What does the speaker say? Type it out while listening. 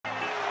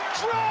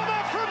Drama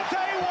from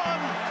day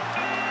one.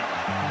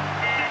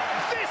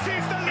 This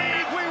is the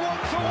league we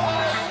want to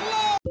watch.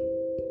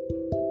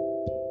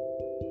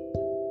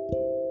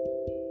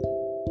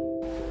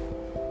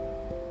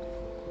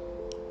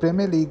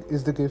 Premier League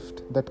is the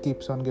gift that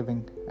keeps on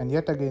giving, and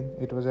yet again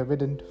it was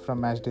evident from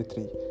Matchday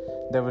 3.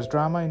 There was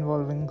drama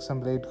involving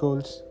some late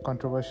goals,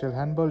 controversial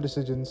handball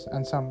decisions,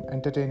 and some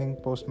entertaining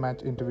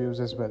post-match interviews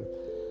as well.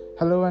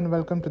 Hello and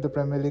welcome to the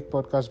Premier League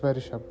podcast by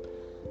Rishabh.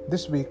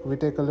 This week we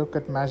take a look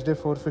at Matchday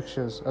 4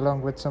 fixtures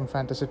along with some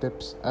fantasy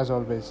tips as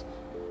always.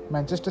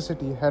 Manchester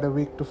City had a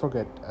week to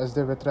forget as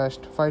they were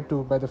thrashed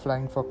 5-2 by the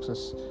Flying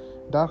Foxes.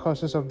 Dark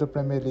horses of the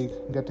Premier League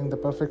getting the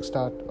perfect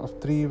start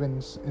of 3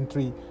 wins in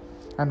 3,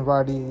 and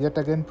Vardy yet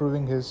again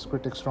proving his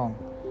critics wrong.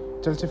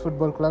 Chelsea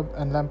Football Club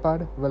and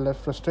Lampard were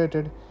left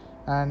frustrated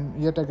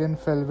and yet again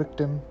fell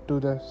victim to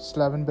the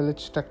Slaven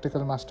Bilic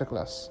tactical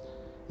masterclass.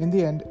 In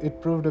the end,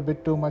 it proved a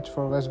bit too much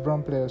for West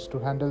Brom players to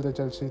handle the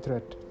Chelsea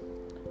threat.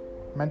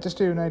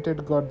 Manchester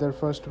United got their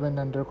first win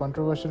under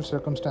controversial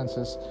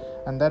circumstances,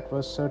 and that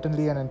was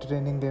certainly an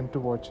entertaining game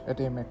to watch at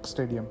Amex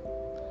Stadium.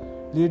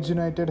 Leeds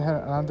United had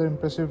another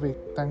impressive week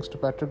thanks to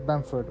Patrick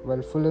Bamford,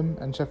 while Fulham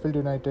and Sheffield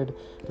United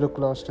look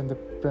lost in the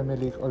Premier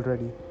League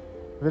already.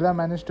 Villa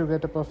managed to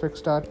get a perfect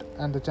start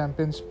and the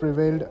champions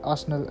prevailed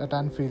Arsenal at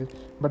Anfield,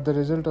 but the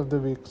result of the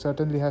week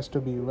certainly has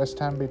to be West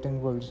Ham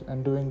beating Wolves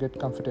and doing it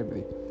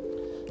comfortably.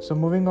 So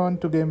moving on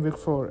to game week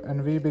 4,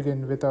 and we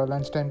begin with our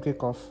lunchtime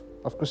kickoff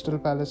of Crystal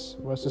Palace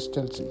versus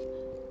Chelsea.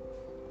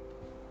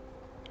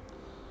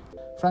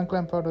 Frank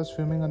Lampard was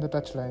fuming on the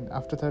touchline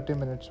after 30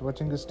 minutes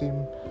watching his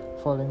team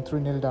falling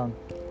 3-0 down.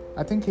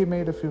 I think he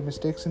made a few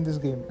mistakes in this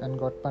game and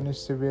got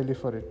punished severely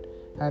for it.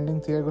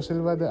 Handing Thiago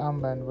Silva the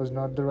armband was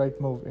not the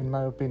right move in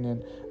my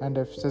opinion, and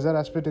if Cesar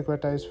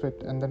Azpilicueta is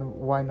fit, and then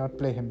why not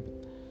play him?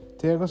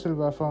 Thiago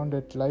Silva found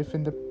it life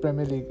in the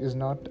Premier League is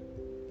not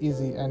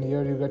easy, and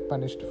here you get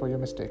punished for your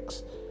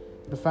mistakes.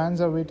 The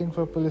fans are waiting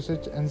for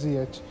Pulisic and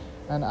Ziyech,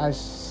 and I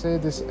say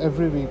this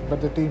every week,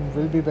 but the team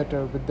will be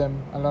better with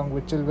them along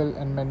with Chilwell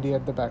and Mendy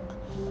at the back.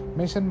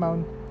 Mason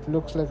Mount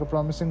looks like a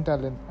promising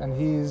talent and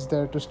he is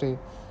there to stay,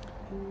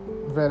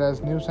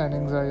 whereas new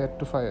signings are yet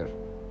to fire.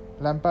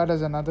 Lampard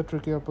has another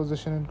tricky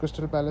opposition in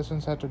Crystal Palace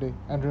on Saturday,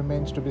 and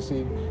remains to be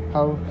seen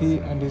how he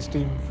and his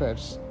team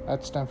fares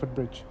at Stamford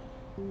Bridge.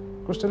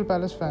 Crystal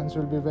Palace fans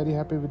will be very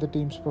happy with the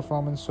team's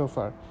performance so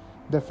far.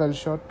 They fell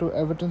short to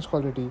Everton's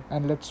quality,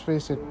 and let's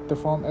face it, the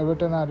form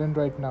Everton are in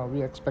right now,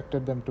 we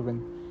expected them to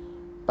win.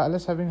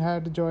 Palace, having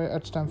had joy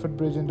at Stamford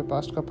Bridge in the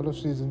past couple of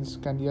seasons,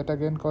 can yet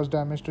again cause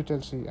damage to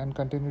Chelsea and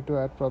continue to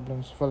add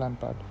problems for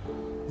Lampard.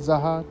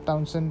 Zaha,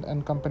 Townsend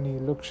and company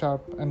look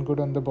sharp and good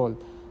on the ball.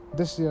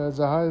 This year,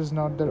 Zaha is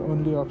not their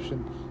only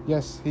option.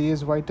 Yes, he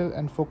is vital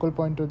and focal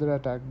point to their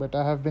attack, but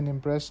I have been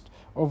impressed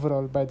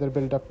overall by their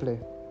build-up play.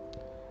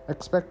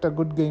 Expect a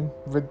good game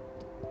with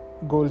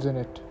goals in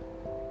it.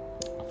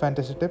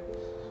 Fantasy tip: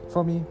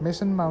 for me,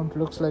 Mason Mount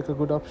looks like a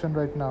good option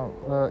right now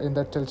in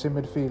that Chelsea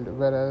midfield,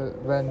 whereas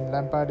when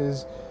Lampard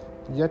is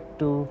yet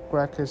to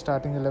crack his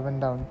starting 11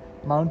 down,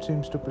 Mount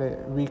seems to play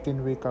week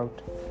in, week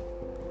out.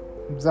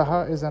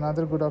 Zaha is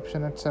another good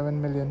option at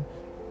 7 million,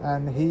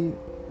 and he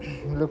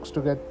looks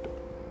to get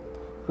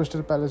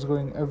Crystal Palace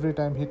going every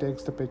time he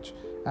takes the pitch,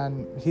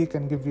 and he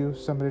can give you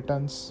some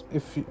returns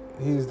if he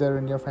is there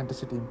in your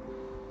fantasy team.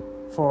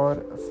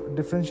 For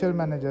differential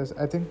managers,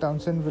 I think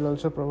Townsend will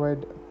also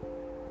provide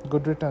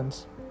good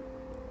returns,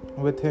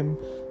 with him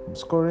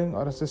scoring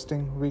or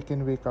assisting week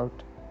in, week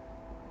out.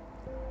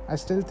 I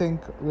still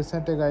think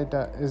Vicente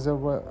Gaeta is a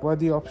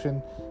worthy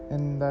option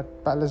in that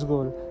Palace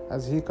goal,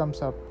 as he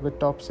comes up with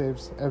top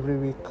saves every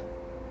week.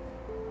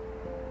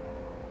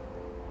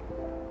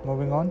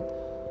 Moving on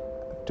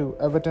to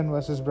Everton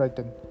versus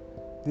Brighton.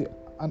 The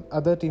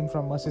other team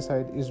from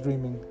Merseyside is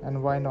dreaming,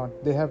 and why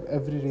not? They have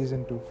every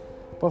reason to.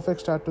 Perfect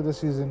start to the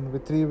season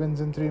with 3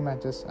 wins in 3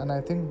 matches, and I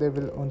think they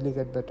will only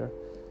get better.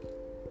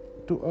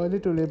 Too early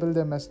to label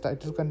them as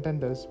title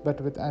contenders, but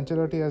with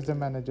Ancelotti as their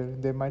manager,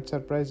 they might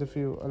surprise a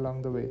few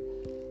along the way.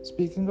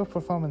 Speaking of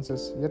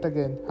performances, yet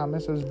again,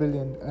 James was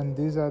brilliant, and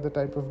these are the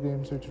type of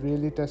games which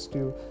really test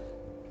you,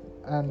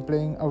 and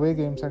playing away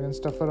games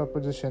against tougher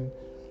opposition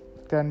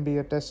can be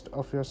a test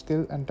of your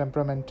skill and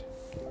temperament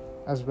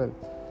as well.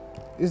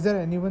 Is there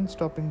anyone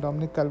stopping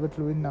Dominic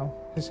Calvert-Lewin now?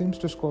 He seems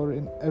to score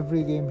in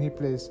every game he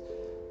plays.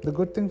 The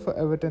good thing for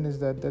Everton is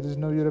that there is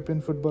no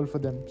European football for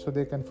them, so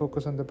they can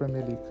focus on the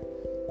Premier League.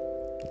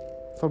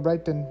 For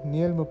Brighton,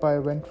 Neil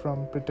Maupay went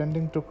from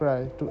pretending to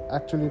cry to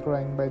actually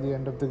crying by the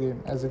end of the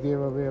game as he gave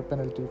away a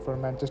penalty for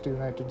Manchester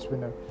United's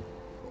winner.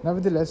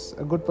 Nevertheless,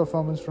 a good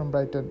performance from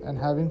Brighton, and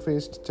having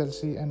faced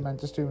Chelsea and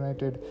Manchester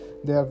United,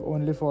 they have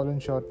only fallen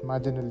short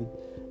marginally.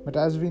 But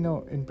as we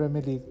know, in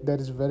Premier League, there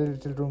is very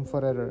little room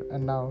for error,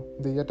 and now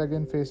they yet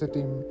again face a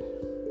team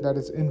that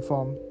is in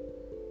form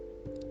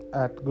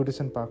at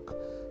Goodison Park.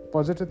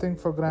 Positive thing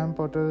for Graham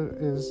Potter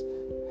is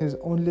his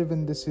only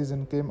win this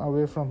season came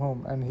away from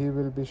home, and he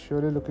will be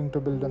surely looking to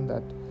build on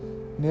that.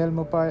 Neil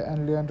Maupay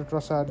and Leandro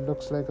Trossard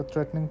looks like a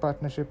threatening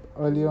partnership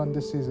early on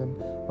this season,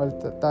 while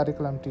Tariq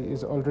Lamptey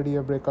is already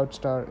a breakout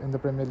star in the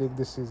Premier League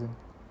this season.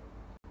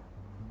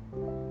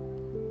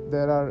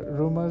 There are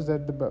rumors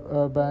that the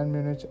Bayern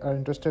Munich are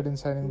interested in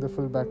signing the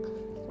fullback,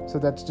 so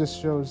that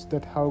just shows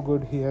that how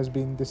good he has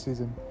been this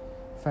season.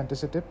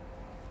 Fantasy tip: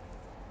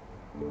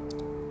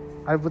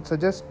 I would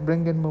suggest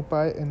bring in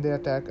Maupay in the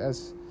attack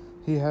as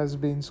he has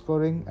been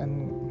scoring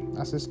and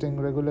assisting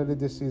regularly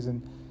this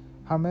season.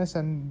 James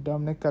and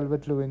Dominic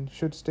Calvert-Lewin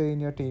should stay in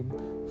your team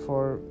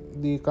for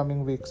the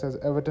coming weeks as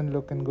Everton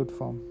look in good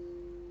form.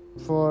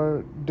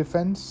 For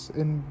defense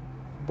in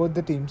both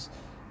the teams,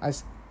 I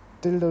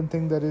still don't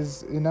think there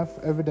is enough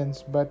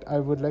evidence, but I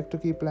would like to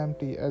keep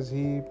Lamptey as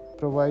he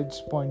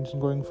provides points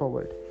going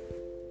forward.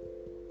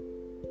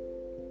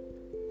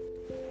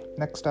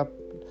 Next up,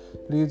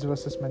 Leeds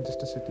vs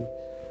Manchester City.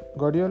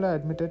 Guardiola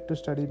admitted to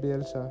study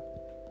Bielsa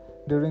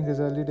during his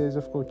early days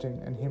of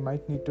coaching, and he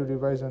might need to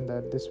revise on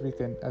that this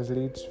weekend as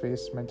Leeds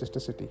face Manchester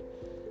City.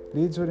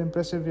 Leeds were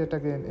impressive yet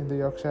again in the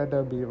Yorkshire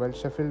derby, while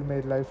Sheffield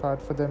made life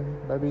hard for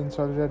them by being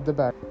solid at the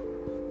back.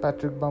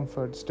 Patrick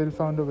Bamford still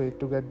found a way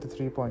to get the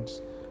 3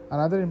 points.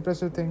 Another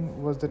impressive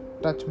thing was the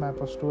touch map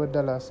of Stuart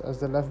Dallas, as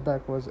the left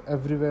back was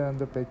everywhere on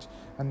the pitch,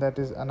 and that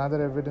is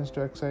another evidence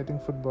to exciting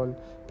football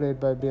played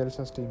by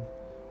Bielsa's team.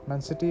 Man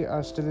City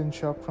are still in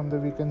shock from the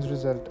weekend's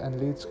result, and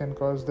Leeds can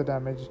cause the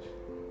damage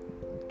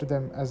to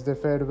them as they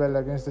fared well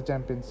against the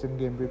champions in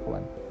game week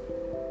 1.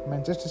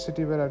 Manchester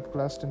City were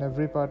outclassed in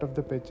every part of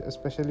the pitch,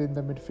 especially in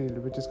the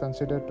midfield, which is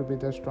considered to be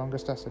their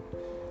strongest asset.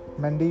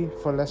 Mendy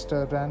for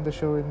Leicester ran the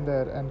show in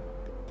there, and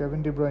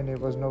Kevin De Bruyne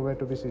was nowhere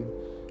to be seen.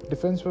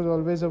 Defense was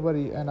always a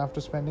worry, and after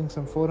spending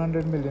some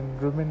 400 million,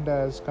 Ruben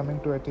Dias coming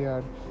to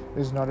Etihad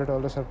is not at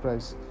all a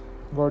surprise.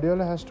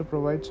 Guardiola has to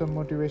provide some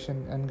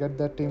motivation and get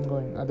that team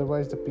going,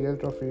 otherwise the PL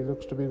trophy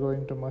looks to be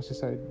going to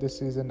Merseyside this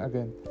season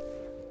again.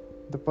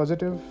 The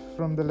positive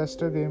from the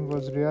Leicester game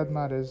was Riyad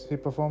Mahrez. He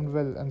performed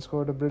well and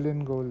scored a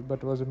brilliant goal,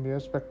 but was a mere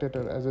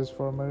spectator as his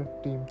former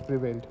team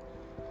prevailed.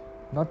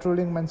 Not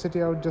ruling Man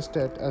City out just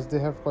yet, as they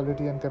have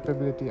quality and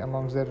capability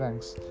amongst their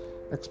ranks.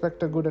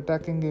 Expect a good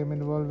attacking game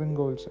involving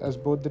goals, as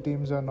both the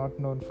teams are not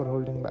known for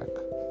holding back.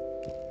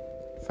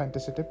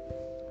 Fantasy tip: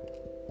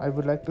 I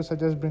would like to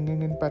suggest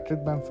bringing in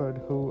Patrick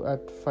Bamford, who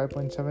at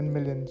 5.7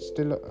 million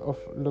still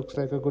looks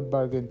like a good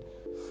bargain.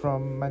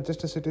 From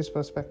Manchester City's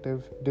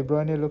perspective, De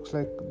Bruyne looks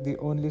like the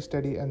only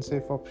steady and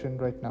safe option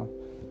right now.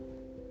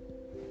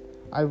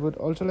 I would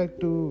also like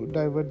to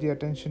divert the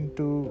attention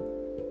to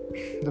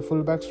the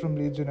fullbacks from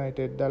Leeds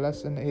United,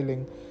 Dallas and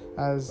Ayling,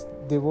 as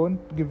they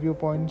won't give you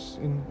points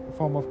in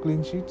form of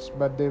clean sheets,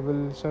 but they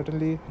will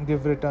certainly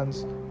give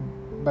returns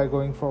by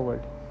going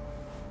forward.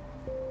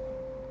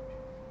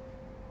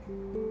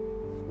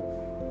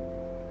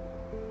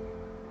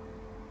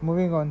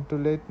 Moving on to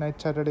late night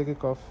Saturday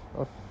kickoff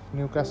of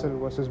Newcastle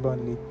vs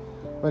Burnley.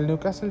 Well,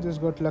 Newcastle just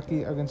got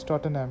lucky against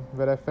Tottenham,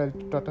 where I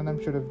felt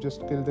Tottenham should have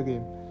just killed the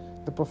game.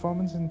 The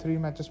performance in 3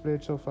 matches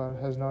played so far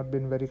has not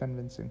been very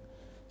convincing.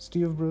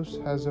 Steve Bruce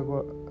has a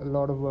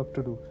lot of work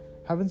to do.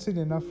 Haven't seen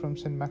enough from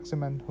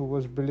Saint-Maximin, who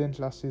was brilliant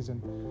last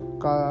season.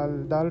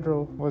 Carl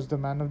Dalro was the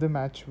man of the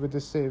match with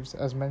his saves,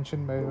 as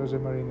mentioned by Jose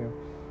Mourinho.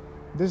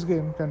 This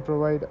game can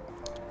provide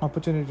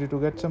opportunity to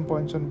get some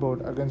points on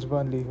board against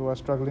Burnley, who are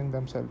struggling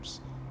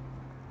themselves.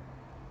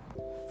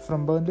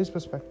 From Burnley's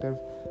perspective,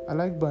 I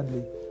like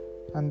Burnley,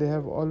 and they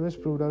have always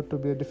proved out to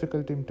be a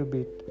difficult team to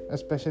beat,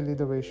 especially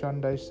the way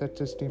Sean Dyche sets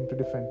his team to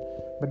defend.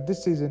 But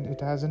this season,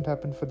 it hasn't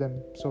happened for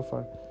them so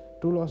far.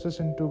 2 losses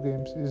in 2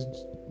 games is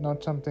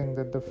not something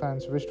that the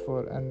fans wished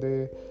for, and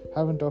they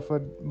haven't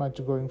offered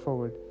much going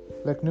forward.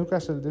 Like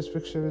Newcastle, this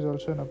fixture is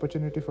also an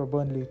opportunity for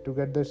Burnley to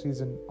get their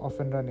season off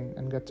and running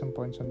and get some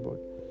points on board.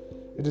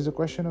 It is a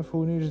question of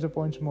who needs the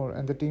points more,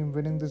 and the team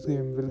winning this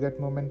game will get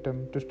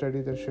momentum to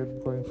steady their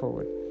ship going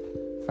forward.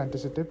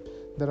 Fantasy tip: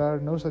 there are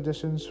no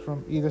suggestions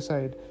from either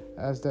side,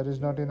 as there is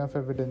not enough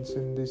evidence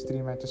in these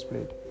 3 matches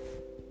played.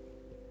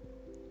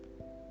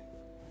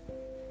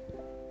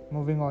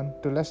 Moving on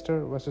to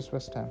Leicester vs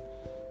West Ham.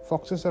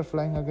 Foxes are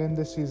flying again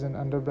this season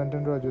under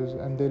Brendan Rodgers,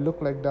 and they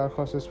look like dark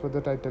horses for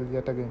the title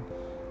yet again.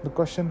 The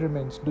question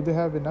remains, do they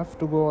have enough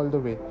to go all the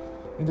way?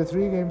 In the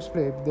 3 games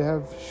played, they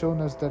have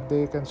shown us that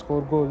they can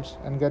score goals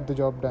and get the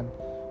job done.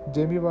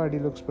 Jamie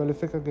Vardy looks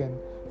prolific again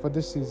for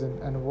this season,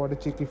 and what a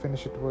cheeky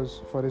finish it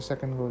was for his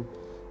second goal.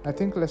 I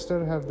think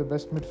Leicester have the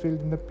best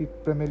midfield in the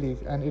Premier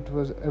League, and it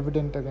was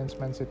evident against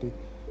Man City.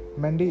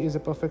 Mendy is a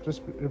perfect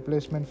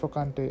replacement for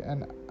Kante,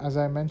 and as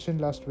I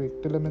mentioned last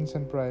week, Tielemans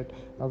and Pride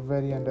are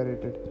very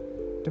underrated.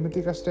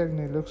 Timothy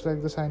Castagne looks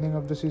like the signing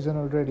of the season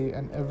already,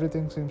 and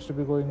everything seems to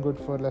be going good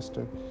for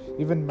Leicester.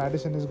 Even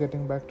Maddison is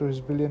getting back to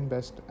his brilliant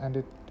best, and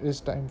it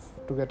is time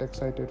to get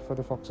excited for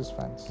the Foxes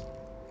fans.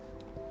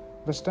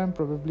 West Ham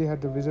probably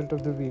had the result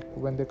of the week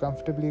when they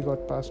comfortably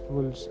got past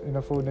Wolves in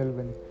a 4-0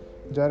 win.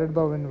 Jared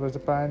Bowen was the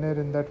pioneer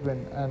in that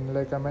win, and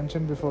like I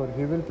mentioned before,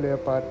 he will play a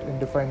part in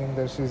defining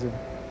their season.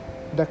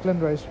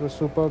 Declan Rice was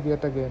superb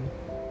yet again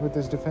with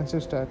his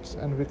defensive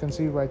stats, and we can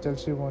see why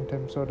Chelsea want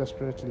him so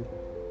desperately.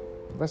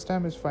 West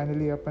Ham is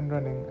finally up and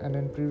running, and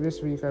in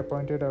previous week I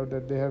pointed out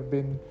that they have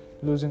been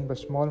losing by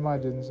small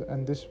margins,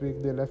 and this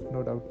week they left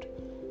no doubt.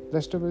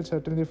 Leicester will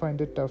certainly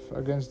find it tough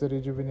against the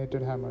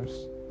rejuvenated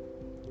Hammers.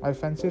 I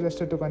fancy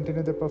Leicester to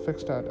continue the perfect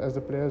start, as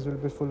the players will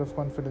be full of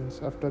confidence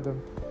after the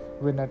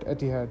win at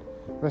Etihad.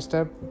 West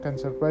Ham can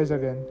surprise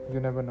again, you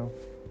never know.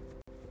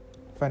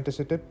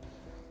 Fantasy tip: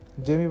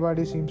 Jamie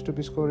Vardy seems to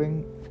be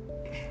scoring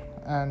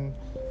and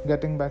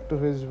getting back to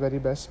his very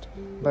best,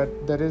 but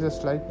there is a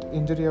slight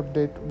injury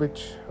update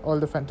which all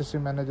the fantasy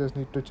managers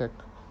need to check.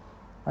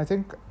 I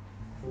think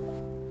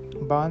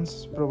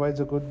Barnes provides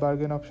a good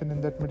bargain option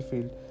in that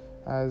midfield,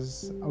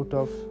 as out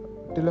of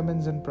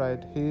Tielemans and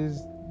Pride, he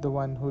is the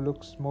one who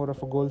looks more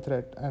of a goal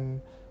threat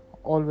and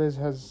always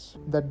has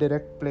that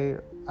direct play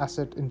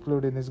asset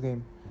included in his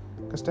game.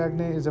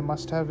 Castagne is a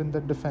must-have in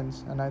that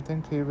defense, and I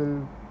think he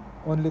will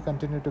only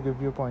continue to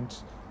give you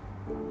points.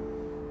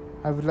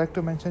 I would like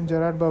to mention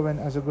Gerard Bowen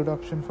as a good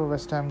option for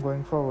West Ham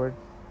going forward,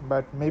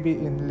 but maybe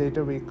in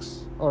later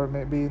weeks or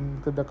maybe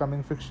in the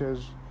coming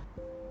fixtures.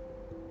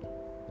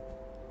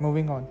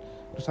 Moving on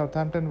to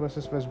Southampton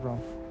versus West Brom.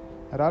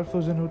 Ralph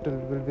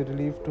Hasenhüttl will be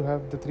relieved to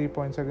have the 3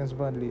 points against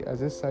Burnley, as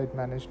his side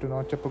managed to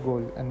notch up a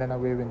goal and an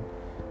away win.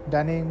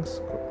 Danny Ings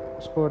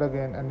scored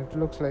again, and it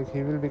looks like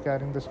he will be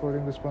carrying the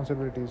scoring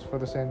responsibilities for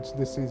the Saints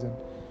this season.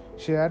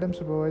 Shea Adams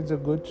provides a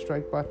good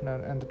strike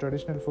partner, and the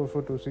traditional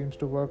 4-4-2 seems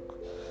to work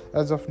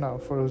as of now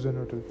for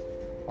Hasenhüttl.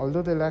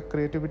 Although they lack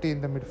creativity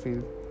in the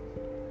midfield,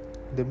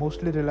 they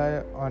mostly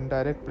rely on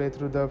direct play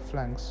through the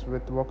flanks,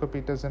 with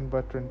Walker-Peters and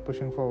Bertrand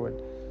pushing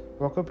forward.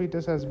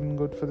 Walker-Peters has been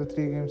good for the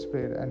 3 games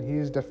played, and he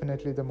is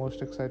definitely the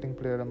most exciting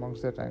player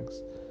amongst their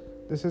ranks.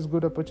 This is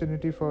good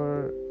opportunity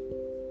for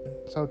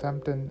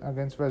Southampton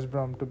against West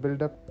Brom to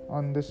build up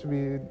on this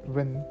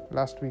win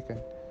last weekend.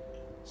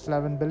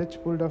 Slaven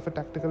Bilic pulled off a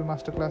tactical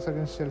masterclass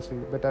against Chelsea,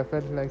 but I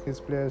felt like his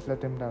players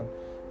let him down.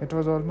 It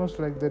was almost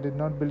like they did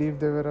not believe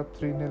they were up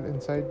 3-0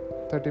 inside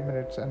 30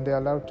 minutes, and they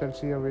allowed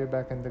Chelsea a way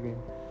back in the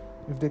game.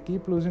 If they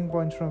keep losing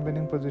points from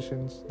winning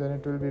positions, then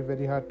it will be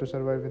very hard to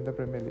survive in the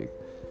Premier League.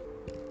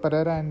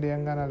 Pereira and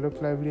Diangana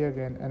look lively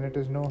again, and it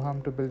is no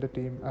harm to build a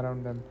team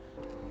around them.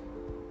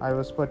 I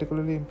was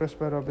particularly impressed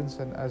by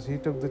Robinson, as he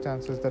took the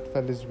chances that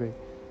fell his way.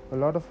 A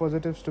lot of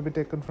positives to be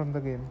taken from the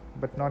game,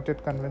 but not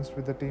yet convinced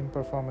with the team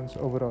performance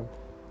overall.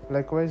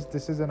 Likewise,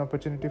 this is an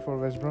opportunity for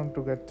West Brom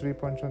to get 3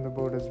 points on the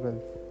board as well.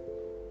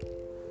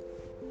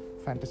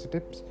 Fantasy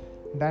tips: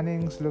 Danny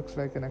Ings looks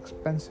like an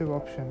expensive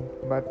option,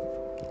 but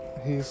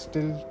he is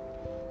still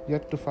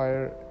yet to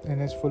fire in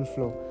his full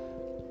flow.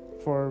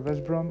 For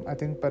West Brom, I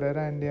think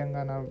Pereira and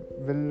Diangana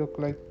will look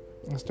like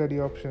steady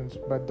options,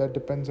 but that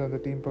depends on the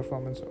team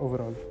performance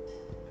overall.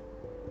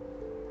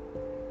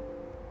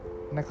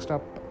 Next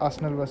up,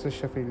 Arsenal vs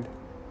Sheffield.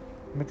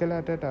 Mikel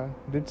Arteta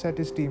did set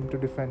his team to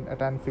defend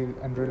at Anfield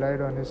and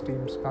relied on his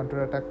team's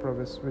counter-attack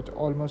prowess, which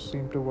almost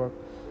seemed to work,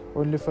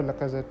 only for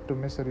Lacazette to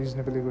miss a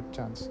reasonably good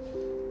chance.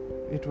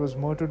 It was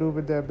more to do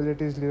with the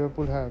abilities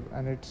Liverpool have,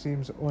 and it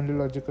seems only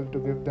logical to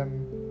give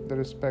them the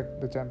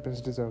respect the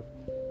champions deserve.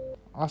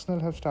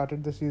 Arsenal have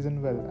started the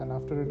season well, and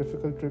after a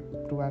difficult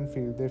trip to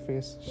Anfield, they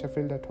face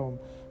Sheffield at home,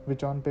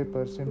 which on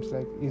paper seems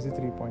like easy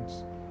 3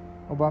 points.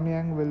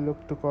 Aubameyang will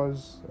look to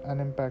cause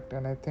an impact,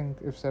 and I think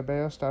if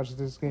Ceballos starts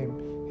this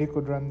game, he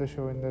could run the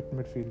show in that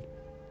midfield.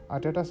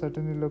 Arteta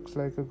certainly looks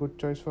like a good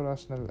choice for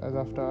Arsenal, as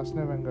after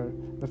Arsene Wenger,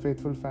 the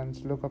faithful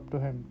fans look up to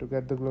him to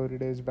get the glory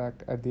days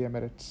back at the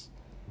Emirates.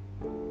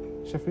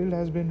 Sheffield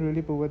has been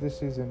really poor this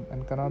season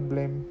and cannot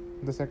blame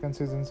the second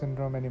season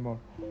syndrome anymore.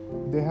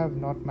 They have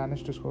not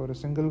managed to score a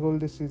single goal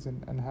this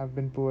season and have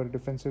been poor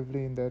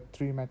defensively in their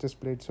 3 matches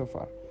played so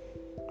far.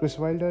 Chris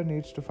Wilder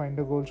needs to find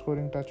a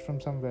goal-scoring touch from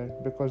somewhere,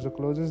 because the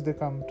closest they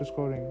come to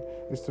scoring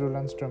is through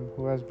Lundstram,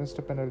 who has missed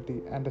a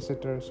penalty and a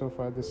sitter so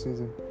far this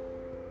season.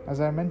 As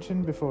I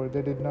mentioned before,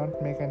 they did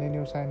not make any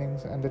new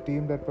signings, and the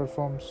team that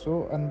performed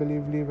so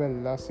unbelievably well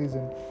last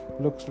season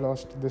looks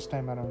lost this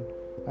time around.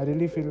 I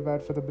really feel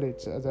bad for the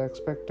Blades, as I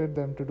expected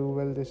them to do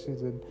well this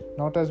season,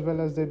 not as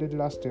well as they did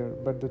last year,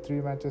 but the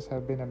 3 matches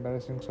have been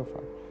embarrassing so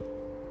far.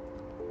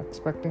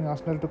 Expecting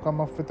Arsenal to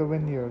come off with a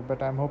win here,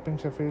 but I'm hoping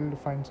Sheffield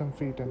find some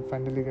feet and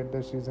finally get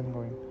their season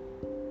going.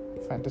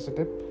 Fantasy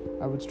tip: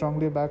 I would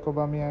strongly back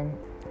Aubameyang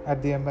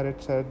at the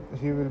Emirates, as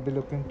he will be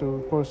looking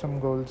to score some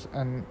goals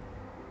and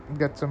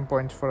get some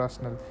points for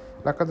Arsenal.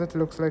 Lacazette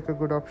looks like a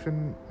good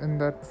option in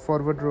that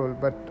forward role,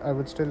 but I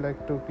would still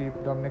like to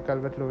keep Dominic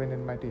Calvert-Lewin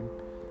in my team.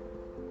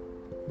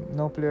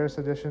 No player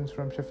suggestions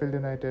from Sheffield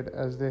United,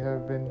 as they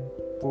have been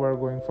poor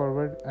going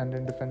forward and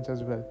in defence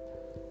as well.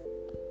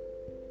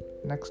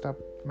 Next up,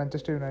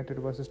 Manchester United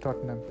vs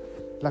Tottenham.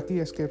 Lucky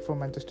escape for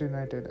Manchester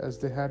United, as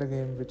they had a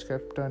game which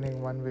kept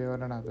turning one way or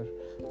another.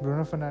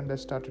 Bruno Fernandes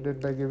started it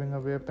by giving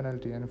away a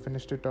penalty and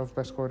finished it off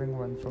by scoring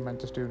one for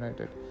Manchester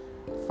United.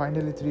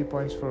 Finally 3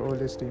 points for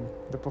Ole's team.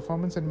 The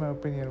performance, in my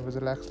opinion, was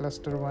a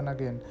lackluster one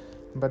again,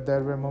 but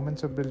there were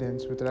moments of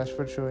brilliance, with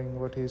Rashford showing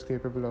what he is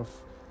capable of.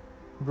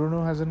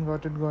 Bruno hasn't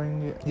got it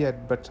going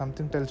yet, but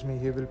something tells me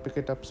he will pick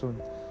it up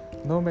soon.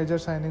 No major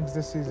signings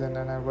this season,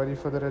 and I worry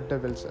for the Red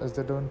Devils as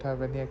they don't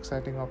have any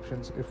exciting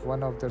options if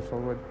one of their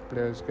forward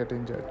players get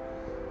injured.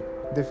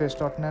 They face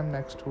Tottenham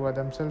next, who are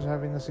themselves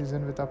having a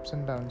season with ups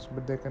and downs,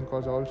 but they can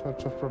cause all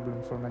sorts of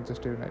problems for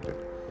Manchester United.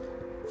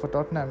 For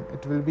Tottenham,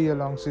 it will be a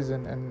long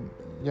season, and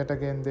yet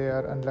again they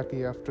are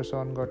unlucky after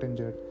Son got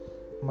injured.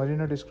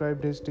 Mourinho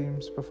described his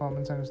team's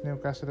performance against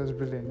Newcastle as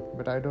brilliant,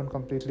 but I don't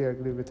completely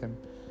agree with him.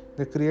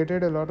 They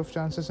created a lot of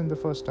chances in the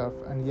first half,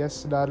 and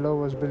yes,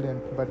 Darlow was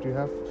brilliant, but you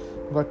have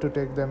got to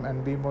take them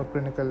and be more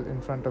clinical in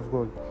front of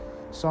goal.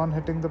 Son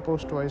hitting the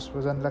post twice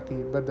was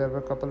unlucky, but there were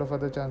a couple of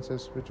other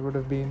chances which would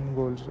have been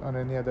goals on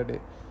any other day.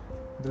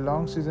 The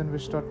long season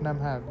which Tottenham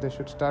have, they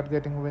should start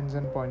getting wins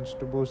and points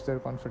to boost their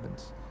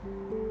confidence.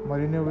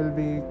 Mourinho will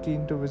be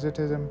keen to visit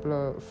his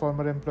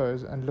former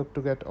employers and look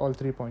to get all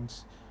 3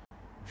 points.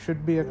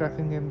 Should be a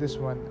cracking game this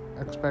one.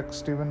 Expect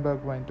Steven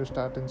Bergwijn to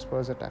start in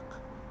Spurs attack.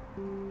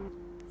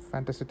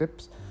 Fantasy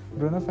tips.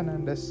 Bruno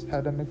Fernandes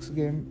had a mixed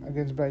game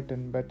against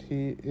Brighton, but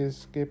he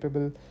is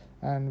capable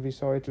and we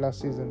saw it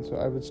last season, so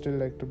I would still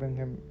like to bring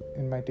him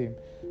in my team.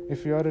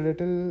 If you are a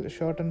little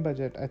short on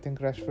budget, I think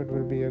Rashford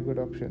will be a good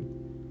option.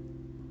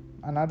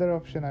 Another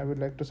option I would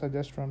like to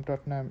suggest from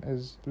Tottenham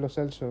is Lo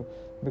Celso,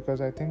 because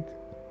I think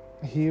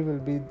he will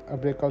be a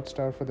breakout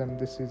star for them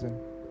this season.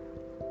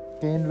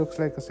 Kane looks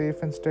like a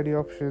safe and steady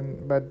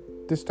option, but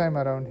this time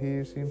around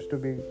he seems to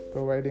be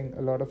providing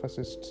a lot of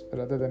assists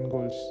rather than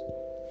goals.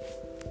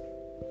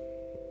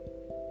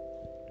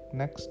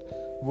 Next,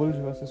 Wolves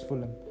versus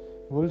Fulham.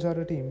 Wolves are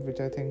a team which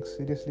I think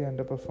seriously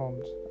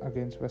underperformed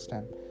against West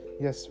Ham.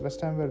 Yes,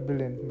 West Ham were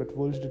brilliant, but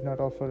Wolves did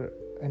not offer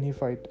any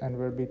fight and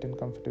were beaten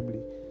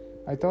comfortably.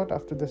 I thought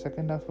after the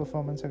second half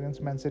performance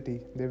against Man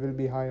City, they will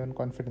be high on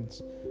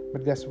confidence.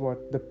 But guess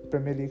what? The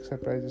Premier League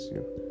surprises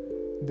you.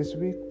 This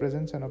week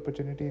presents an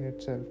opportunity in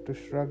itself to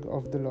shrug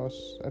off the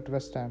loss at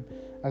West Ham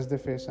as they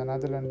face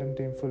another London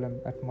team, Fulham,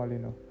 at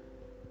Molineux.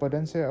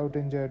 Podence out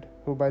injured,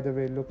 who by the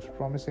way looks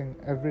promising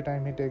every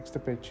time he takes the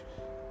pitch.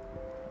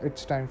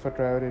 It's time for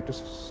Traore to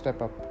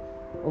step up.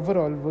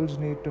 Overall, Wolves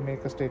need to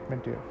make a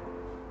statement here.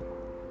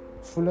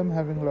 Fulham,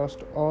 having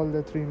lost all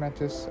their 3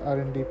 matches, are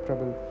in deep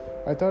trouble.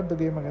 I thought the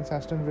game against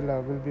Aston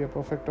Villa will be a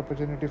perfect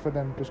opportunity for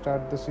them to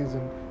start the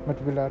season, but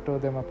Villa tore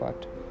them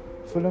apart.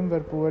 Fulham were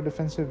poor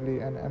defensively,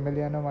 and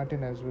Emiliano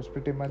Martinez was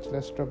pretty much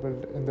less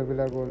troubled in the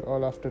Villa goal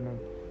all afternoon.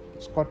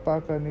 Scott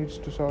Parker needs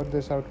to sort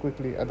this out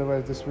quickly,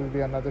 otherwise this will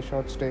be another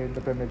short stay in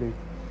the Premier League.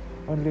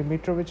 Only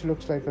Mitrovic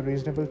looks like a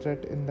reasonable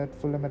threat in that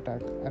Fulham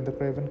attack, and the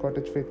Craven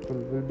Cottage faithful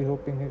will be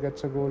hoping he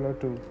gets a goal or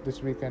 2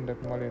 this weekend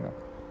at Molineux.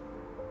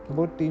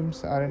 Both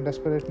teams are in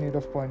desperate need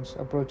of points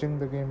approaching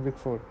the game week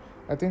 4.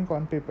 I think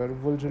on paper,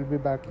 Wolves will be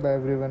backed by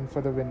everyone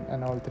for the win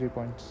and all 3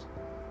 points.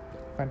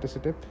 Fantasy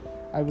tip.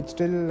 I would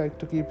still like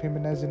to keep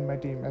Jimenez in my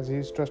team as he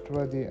is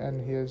trustworthy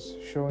and he has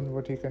shown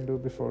what he can do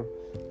before.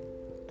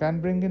 Can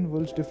bring in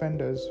Wolves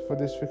defenders for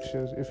these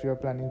fixtures if you are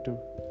planning to.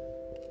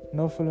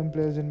 No Fulham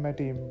players in my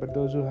team, but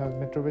those who have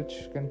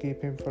Mitrovic can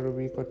keep him for a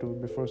week or 2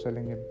 before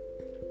selling him.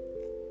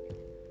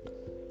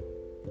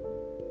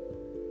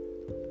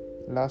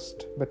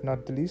 Last but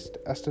not the least,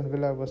 Aston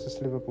Villa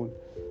versus Liverpool.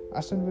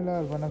 Aston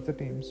Villa are one of the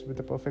teams with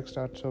a perfect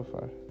start so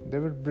far. They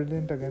were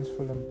brilliant against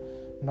Fulham,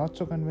 not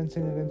so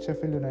convincing against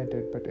Sheffield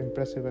United, but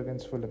impressive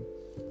against Fulham.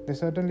 They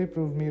certainly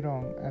proved me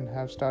wrong and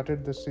have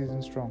started the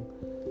season strong.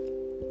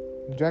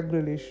 Jack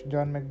Grealish,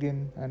 John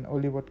McGinn and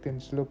Oli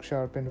Watkins look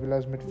sharp in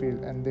Villa's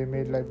midfield and they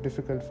made life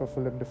difficult for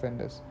Fulham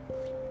defenders.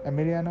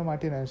 Emiliano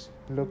Martinez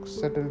looks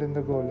settled in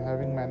the goal,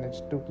 having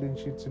managed 2 clean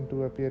sheets in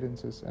 2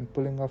 appearances and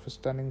pulling off a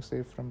stunning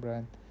save from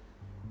Brian.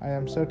 I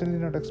am certainly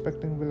not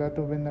expecting Villa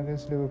to win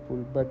against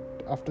Liverpool,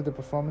 but after the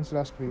performance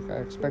last week, I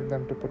expect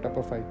them to put up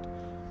a fight.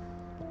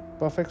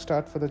 Perfect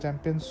start for the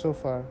champions so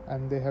far,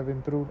 and they have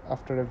improved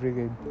after every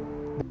game.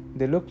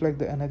 They look like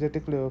the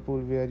energetic Liverpool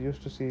we are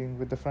used to seeing,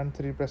 with the front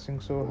 3 pressing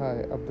so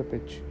high up the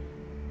pitch.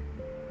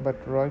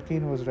 But Roy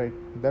Keane was right.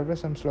 There were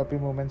some sloppy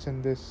moments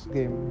in this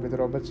game with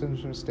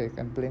Robertson's mistake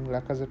and playing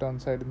Lacazette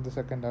onside in the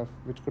second half,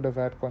 which could have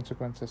had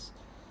consequences.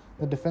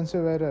 The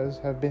defensive errors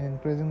have been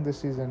increasing this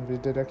season,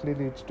 which directly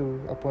leads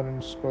to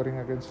opponents scoring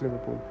against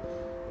Liverpool.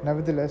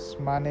 Nevertheless,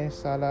 Mane,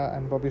 Salah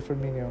and Bobby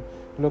Firmino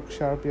look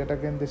sharp yet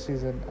again this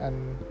season,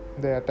 and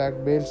their attack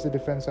bails the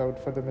defense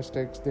out for the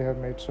mistakes they have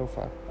made so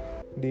far.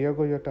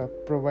 Diogo Jota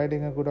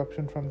providing a good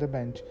option from the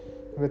bench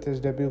with his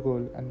debut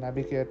goal, and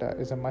Naby Keita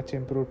is a much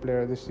improved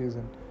player this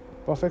season.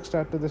 Perfect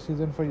start to the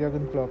season for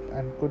Jurgen Klopp,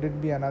 and could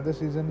it be another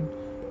season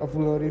of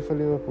glory for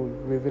Liverpool?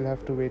 We will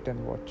have to wait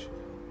and watch.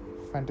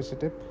 Fantasy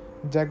tip.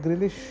 Jack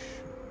Grealish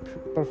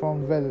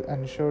performed well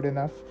and showed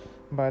enough,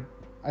 but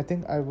I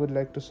think I would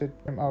like to sit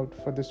him out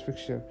for this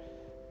fixture.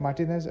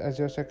 Martinez as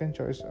your second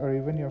choice or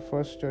even your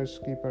first choice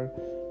keeper,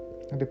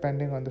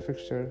 depending on the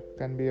fixture,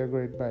 can be a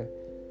great buy.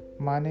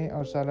 Mane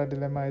or Salah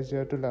dilemma is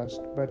here to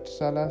last, but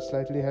Salah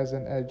slightly has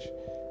an edge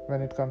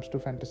when it comes to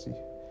fantasy.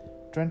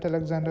 Trent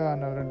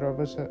Alexander-Arnold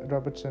and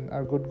Robertson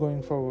are good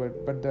going forward,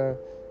 but the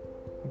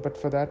but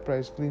for that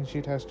price, clean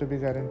sheet has to be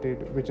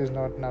guaranteed, which is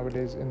not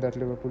nowadays in that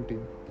Liverpool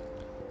team.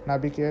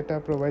 Naby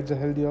Keita provides a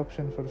healthy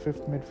option for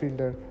fifth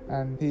midfielder,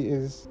 and he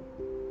is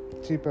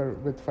cheaper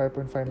with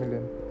 5.5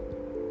 million.